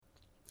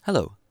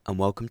Hello, and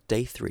welcome to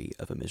day 3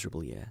 of A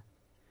Miserable Year.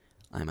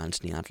 I'm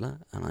Anthony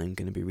Adler, and I'm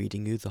going to be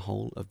reading you the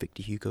whole of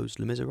Victor Hugo's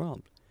Les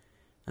Miserables.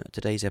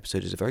 Today's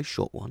episode is a very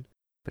short one,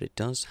 but it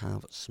does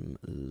have some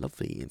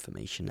lovely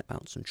information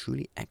about some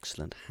truly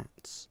excellent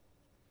hats.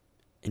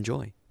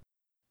 Enjoy.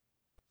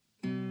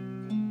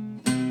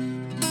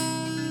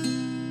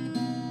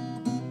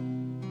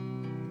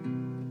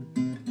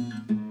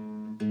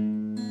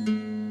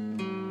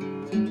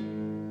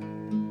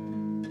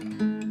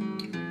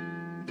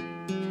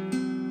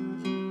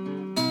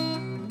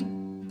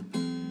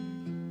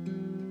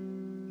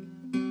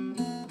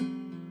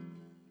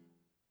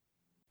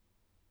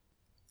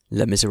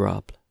 Les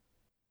Miserables,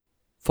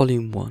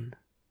 Volume 1,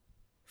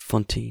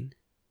 Fantine,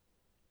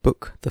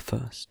 Book the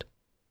First,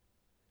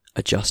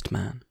 A Just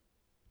Man.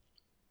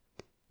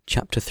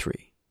 Chapter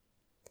 3,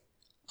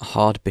 A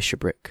Hard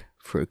Bishopric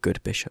for a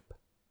Good Bishop.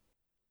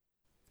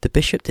 The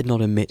bishop did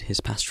not omit his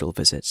pastoral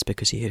visits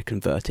because he had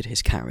converted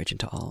his carriage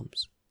into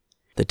alms.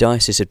 The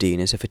diocese of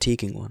Digne is a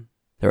fatiguing one.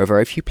 There are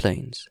very few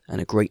plains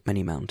and a great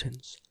many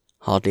mountains,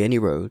 hardly any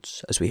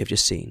roads, as we have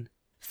just seen,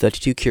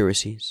 32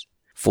 curacies,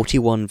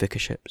 41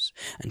 vicarships,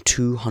 and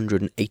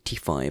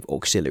 285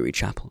 auxiliary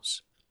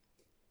chapels.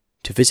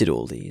 To visit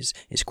all these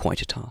is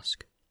quite a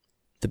task.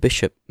 The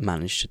bishop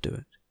managed to do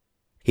it.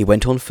 He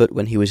went on foot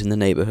when he was in the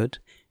neighbourhood,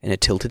 in a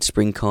tilted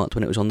spring cart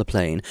when it was on the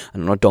plain,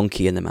 and on a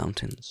donkey in the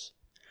mountains.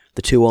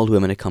 The 2 old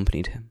women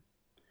accompanied him.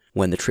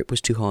 When the trip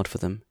was too hard for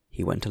them,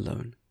 he went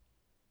alone.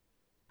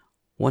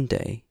 One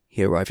day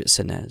he arrived at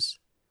Senez,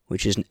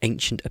 which is an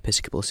ancient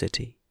episcopal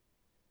city.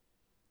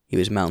 He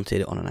was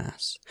mounted on an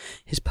ass.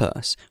 His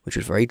purse, which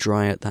was very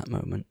dry at that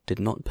moment, did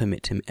not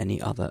permit him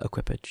any other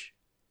equipage.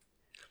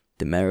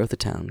 The mayor of the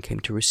town came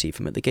to receive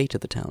him at the gate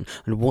of the town,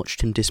 and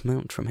watched him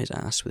dismount from his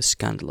ass with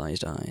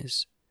scandalized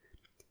eyes.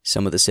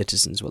 Some of the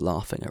citizens were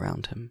laughing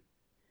around him.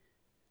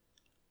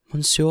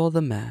 "Monsieur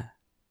the mayor,"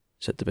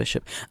 said the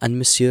bishop, "and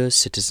messieurs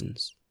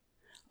citizens,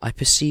 I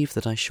perceive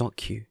that I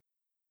shock you.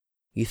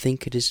 You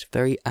think it is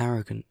very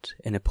arrogant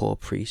in a poor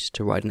priest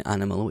to ride an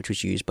animal which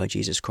was used by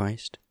Jesus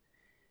Christ.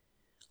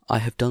 I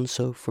have done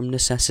so from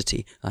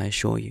necessity, I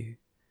assure you,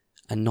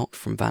 and not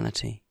from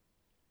vanity."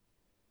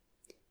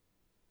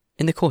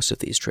 In the course of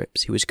these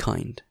trips he was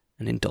kind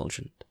and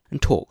indulgent,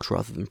 and talked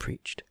rather than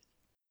preached.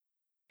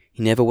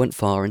 He never went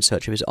far in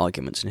search of his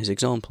arguments and his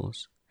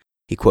examples.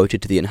 He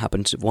quoted to the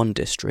inhabitants of one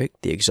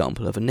district the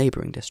example of a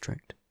neighbouring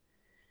district.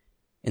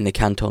 In the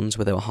cantons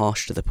where they were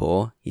harsh to the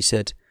poor, he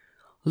said,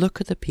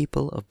 "Look at the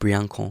people of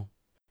Briançon.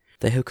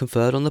 They have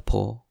conferred on the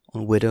poor,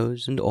 on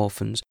widows and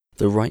orphans,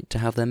 the right to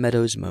have their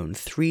meadows mown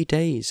 3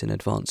 days in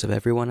advance of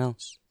everyone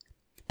else.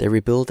 They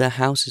rebuild their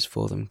houses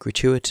for them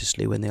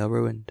gratuitously when they are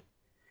ruined.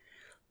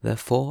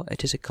 Therefore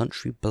it is a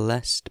country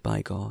blessed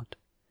by God.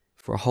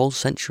 For a whole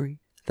century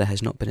there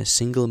has not been a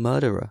single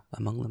murderer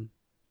among them."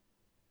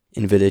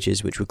 In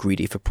villages which were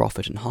greedy for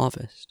profit and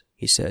harvest,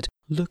 he said,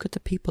 "Look at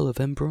the people of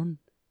Embrun.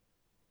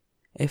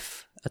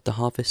 If, at the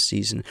harvest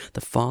season,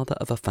 the father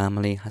of a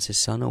family has his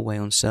son away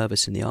on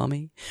service in the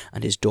army,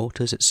 and his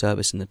daughters at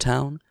service in the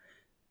town,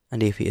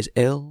 and if he is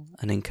ill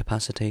and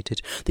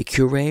incapacitated, the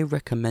curé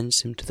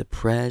recommends him to the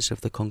prayers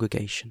of the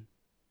congregation.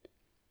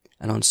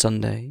 And on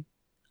Sunday,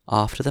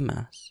 after the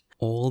Mass,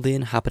 all the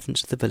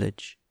inhabitants of the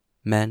village,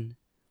 men,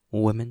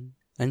 women,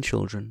 and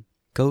children,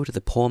 go to the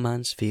poor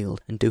man's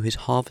field and do his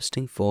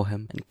harvesting for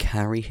him and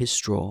carry his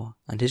straw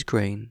and his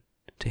grain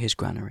to his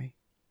granary."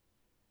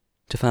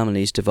 To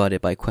families divided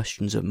by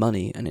questions of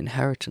money and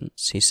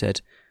inheritance, he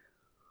said,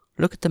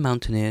 "Look at the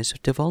mountaineers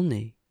of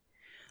Devolny,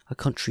 a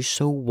country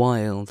so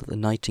wild that the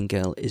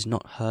nightingale is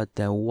not heard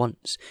there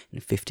once in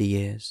 50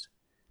 years.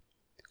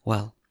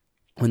 Well,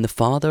 when the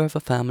father of a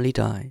family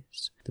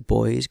dies, the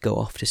boys go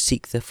off to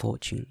seek their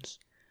fortunes,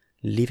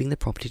 leaving the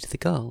property to the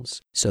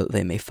girls, so that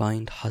they may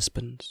find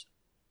husbands."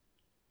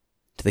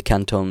 To the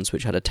cantons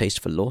which had a taste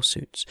for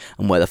lawsuits,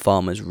 and where the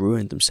farmers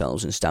ruined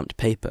themselves in stamped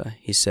paper,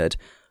 he said,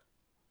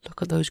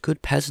 "Look at those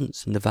good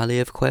peasants in the valley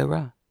of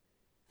Queyras.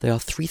 There are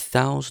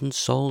 3,000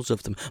 souls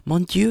of them.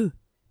 Mon Dieu!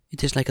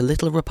 It is like a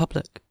little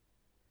republic.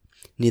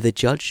 Neither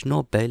judge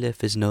nor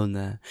bailiff is known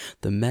there.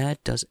 The mayor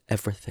does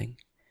everything.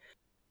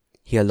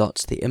 He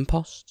allots the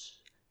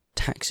imposts,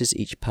 taxes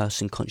each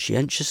person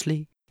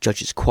conscientiously,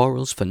 judges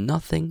quarrels for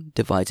nothing,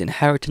 divides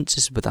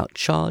inheritances without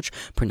charge,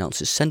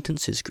 pronounces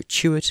sentences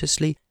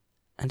gratuitously,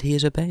 and he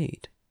is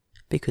obeyed,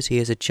 because he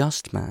is a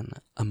just man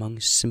among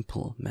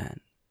simple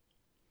men."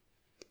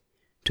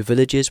 To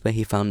villages where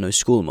he found no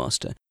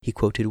schoolmaster, he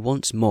quoted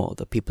once more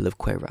the people of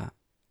Queyras.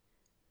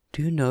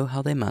 "Do you know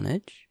how they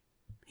manage?"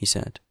 he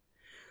said.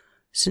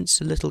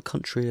 "Since a little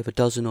country of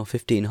 12 or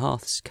 15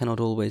 hearths cannot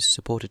always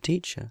support a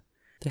teacher,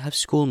 they have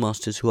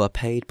schoolmasters who are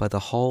paid by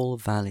the whole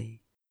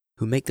valley,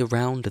 who make the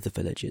round of the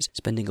villages,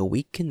 spending a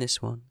week in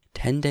this one,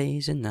 10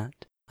 days in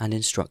that, and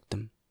instruct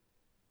them.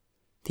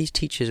 These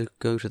teachers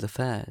go to the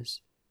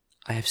fairs.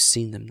 I have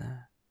seen them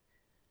there.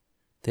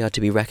 They are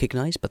to be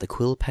recognized by the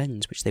quill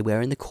pens which they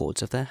wear in the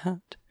cords of their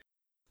hat.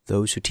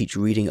 Those who teach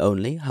reading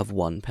only have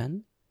 1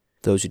 pen.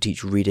 Those who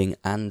teach reading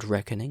and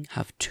reckoning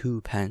have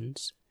 2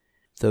 pens.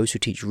 those who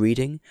teach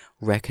reading,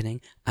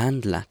 reckoning,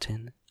 and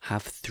Latin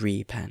have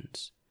 3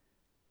 pens.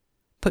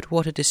 But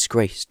what a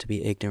disgrace to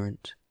be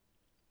ignorant!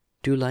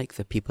 Do like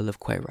the people of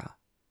Queyras."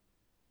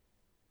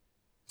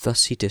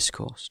 Thus he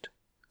discoursed,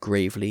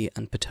 gravely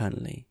and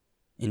paternally.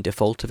 In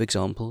default of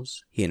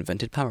examples, he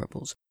invented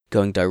parables,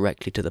 going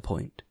directly to the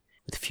point,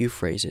 with few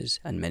phrases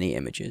and many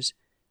images,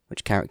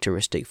 which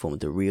characteristic formed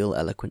the real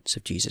eloquence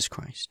of Jesus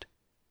Christ.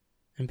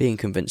 And being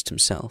convinced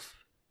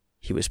himself,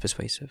 he was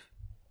persuasive.